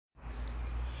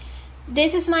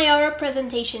This is my oral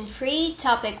presentation 3,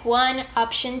 topic 1,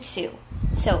 option 2.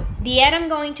 So, the ad I'm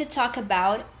going to talk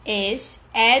about is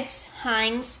Ed's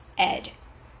Heinz ad.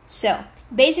 So,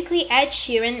 basically Ed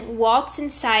Sheeran walks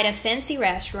inside a fancy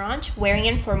restaurant wearing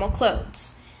informal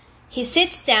clothes. He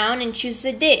sits down and chooses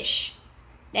a dish.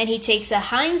 Then he takes a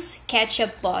Heinz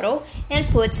ketchup bottle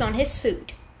and puts on his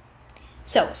food.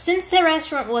 So, since the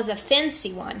restaurant was a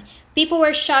fancy one, people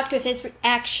were shocked with his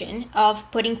action of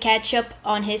putting ketchup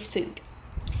on his food.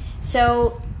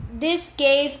 So, this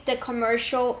gave the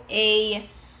commercial a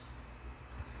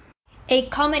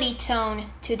comedy tone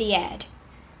to the ad.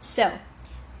 So,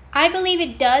 I believe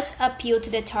it does appeal to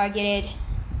the targeted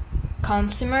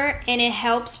consumer and it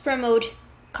helps promote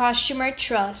customer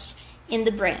trust in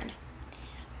the brand.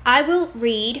 I will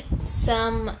read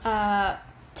some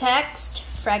text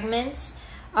fragments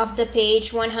of the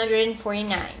page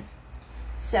 149.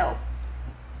 So,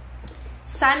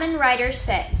 Simon Ryder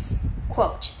says,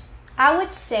 quote, I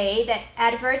would say that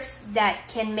adverts that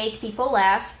can make people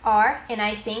laugh are, and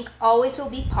I think always will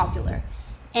be popular,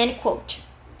 end quote.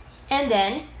 And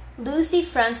then, Lucy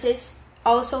Francis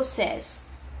also says,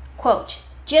 quote,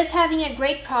 just having a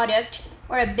great product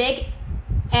or a big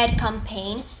ad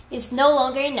campaign is no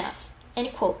longer enough,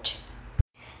 end quote.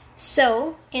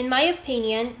 So, in my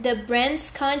opinion, the brands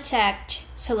contact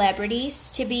celebrities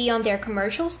to be on their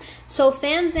commercials, so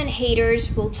fans and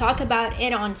haters will talk about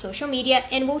it on social media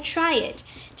and will try it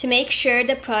to make sure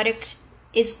the product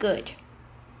is good.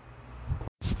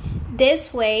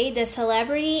 This way, the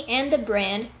celebrity and the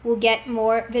brand will get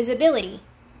more visibility.